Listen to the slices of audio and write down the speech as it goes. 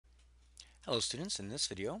Hello students, in this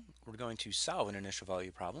video we're going to solve an initial value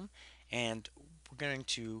problem, and we're going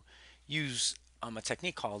to use a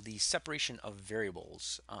technique called the separation of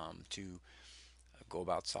variables to go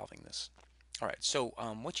about solving this. Alright, so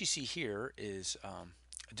what you see here is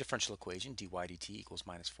a differential equation, dy dt equals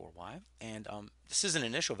minus 4y, and this is an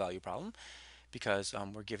initial value problem because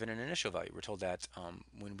we're given an initial value. We're told that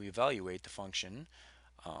when we evaluate the function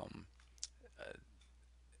um,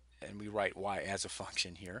 and we write y as a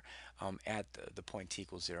function here at the point t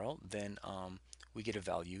equals 0, then we get a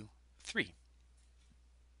value 3.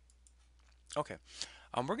 Okay,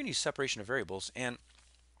 we're going to use separation of variables, and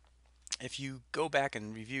if you go back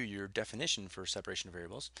and review your definition for separation of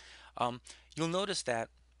variables, you'll notice that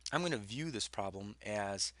I'm going to view this problem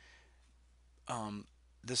as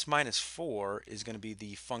this minus 4 is going to be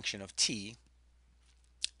the function of t,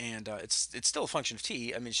 and it's still a function of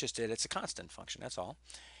t. I mean, it's just that it's a constant function, that's all.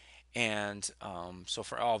 And so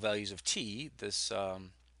for all values of t, this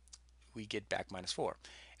we get back minus 4.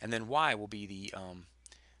 And then y will be the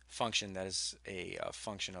function that is a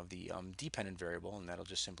function of the dependent variable, and that'll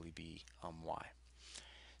just simply be y.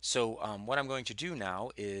 So what I'm going to do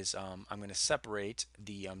now is I'm going to separate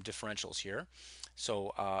the differentials here.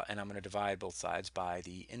 So and I'm going to divide both sides by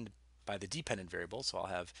the dependent variable. So I'll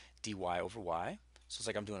have dy over y. So it's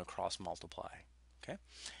like I'm doing a cross multiply. Okay,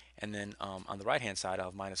 and then on the right hand side I'll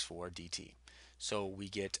have minus 4 dt. So we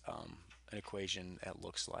get an equation that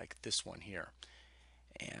looks like this one here.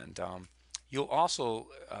 And you'll also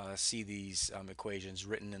see these equations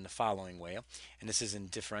written in the following way, and this is in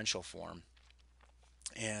differential form.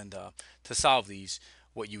 And to solve these,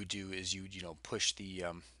 what you would do is you push the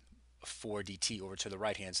 4 dt over to the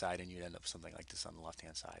right hand side, and you'd end up with something like this on the left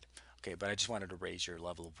hand side. Okay, but I just wanted to raise your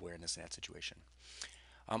level of awareness in that situation.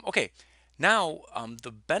 Okay, now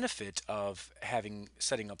the benefit of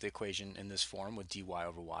setting up the equation in this form with dy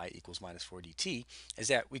over y equals minus 4 dt is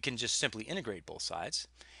that we can just simply integrate both sides,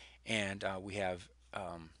 and we have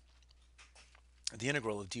the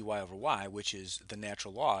integral of dy over y, which is the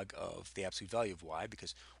natural log of the absolute value of y,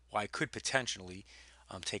 because y could potentially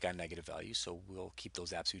take on negative values, so we'll keep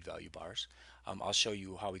those absolute value bars. I'll show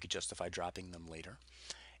you how we could justify dropping them later.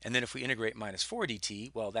 And then if we integrate minus 4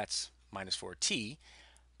 dt, well, that's minus 4t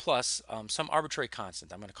plus some arbitrary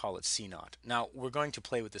constant. I'm going to call it c naught. Now, we're going to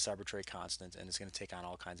play with this arbitrary constant, and it's going to take on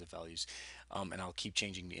all kinds of values, and I'll keep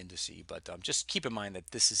changing the into c, but just keep in mind that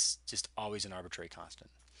this is just always an arbitrary constant.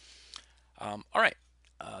 All right,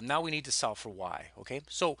 now we need to solve for y, okay?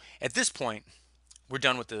 So at this point, we're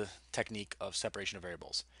done with the technique of separation of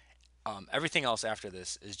variables. Everything else after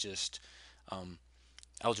this is just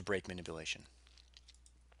algebraic manipulation.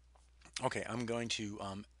 Okay, I'm going to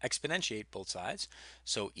exponentiate both sides.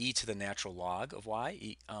 So e to the natural log of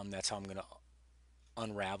y, that's how I'm going to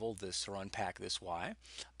unravel this or unpack this y,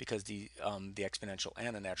 because the exponential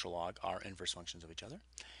and the natural log are inverse functions of each other.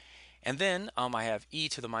 And then I have e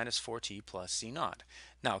to the minus 4t plus c naught.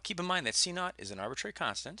 Now keep in mind that c naught is an arbitrary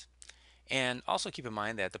constant, and also keep in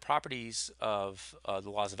mind that the properties of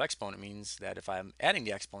the laws of exponent means that if I'm adding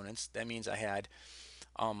the exponents, that means I had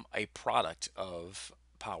a product of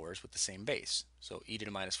powers with the same base. So e to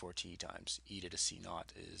the minus 4t times e to the c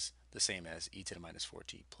naught is the same as e to the minus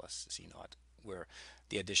 4t plus c naught, where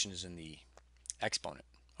the addition is in the exponent.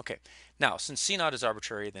 Okay, now since c naught is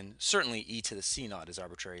arbitrary, then certainly e to the c naught is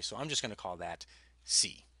arbitrary, so I'm just going to call that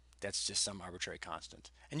c. That's just some arbitrary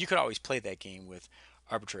constant. And you could always play that game with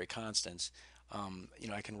arbitrary constants.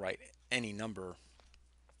 I can write any number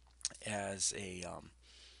as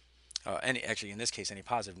actually in this case, any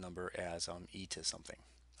positive number as e to something.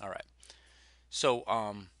 All right, so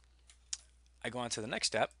I go on to the next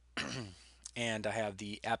step, and I have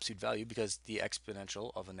the absolute value, because the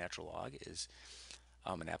exponential of a natural log is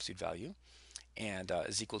an absolute value, and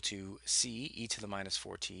is equal to c e to the minus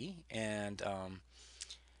 4t. And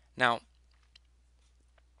now,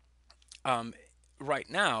 right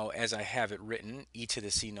now, as I have it written, e to the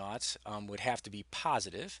c naught would have to be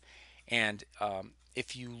positive. And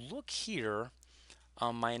if you look here,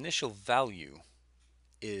 my initial value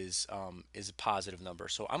is a positive number.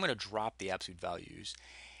 So I'm going to drop the absolute values,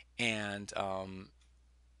 and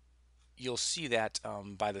you'll see that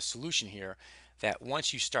by the solution here, that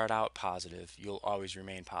once you start out positive, you'll always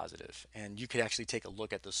remain positive. And you could actually take a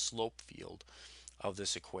look at the slope field of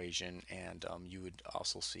this equation, and you would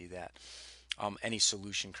also see that any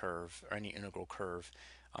solution curve or any integral curve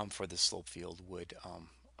for the slope field would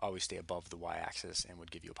always stay above the y-axis and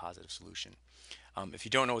would give you a positive solution. If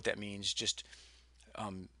you don't know what that means, just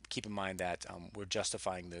keep in mind that we're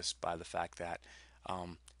justifying this by the fact that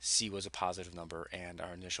c was a positive number and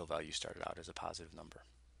our initial value started out as a positive number.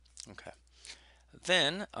 Okay.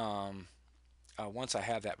 Then once I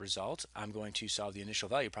have that result, I'm going to solve the initial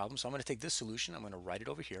value problem. So I'm going to take this solution, I'm going to write it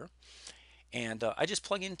over here, and I just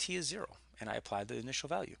plug in t as 0, and I apply the initial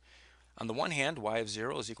value. On the one hand, y of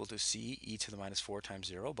 0 is equal to c e to the minus 4 times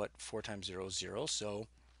 0, but 4 times 0 is 0, so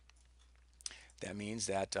that means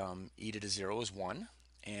that e to the 0 is 1,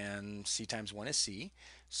 and c times 1 is c.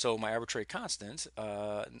 So my arbitrary constant,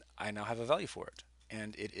 I now have a value for it,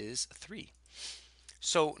 and it is 3.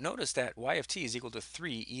 So notice that y of t is equal to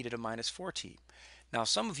 3 e to the minus 4t. Now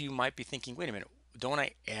some of you might be thinking, wait a minute, don't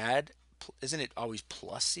I add, isn't it always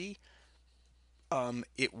plus c?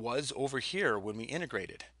 It was over here when we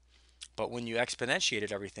integrated. But when you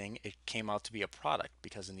exponentiated everything, it came out to be a product,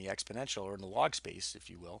 because in the exponential, or in the log space, if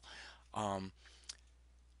you will,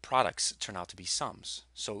 products turn out to be sums.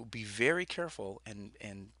 So be very careful and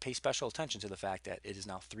pay special attention to the fact that it is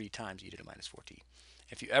now 3 times e to the minus 4t.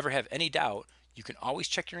 If you ever have any doubt, you can always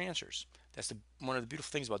check your answers. That's one of the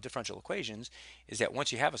beautiful things about differential equations, is that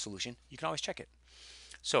once you have a solution, you can always check it.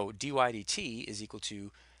 So dy dt is equal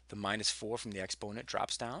to the minus 4 from the exponent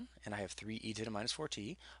drops down, and I have 3e to the minus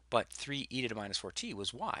 4t, but 3e to the minus 4t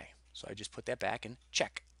was y. So I just put that back and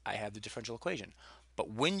check. I have the differential equation.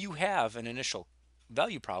 But when you have an initial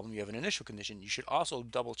value problem, you have an initial condition, you should also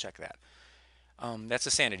double check that. That's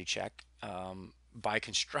a sanity check. By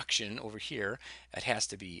construction over here, it has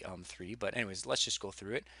to be 3. But anyways, let's just go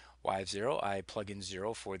through it. Y of 0, I plug in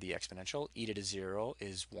 0 for the exponential. E to the 0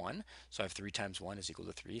 is 1. So I have 3 times 1 is equal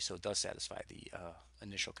to 3. So it does satisfy the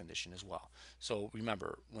initial condition as well. So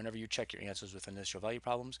remember, whenever you check your answers with initial value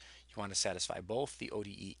problems, you want to satisfy both the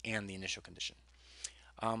ODE and the initial condition.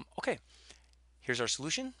 Okay, here's our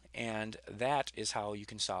solution. And that is how you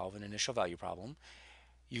can solve an initial value problem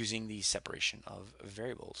using the separation of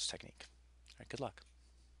variables technique. All right, good luck.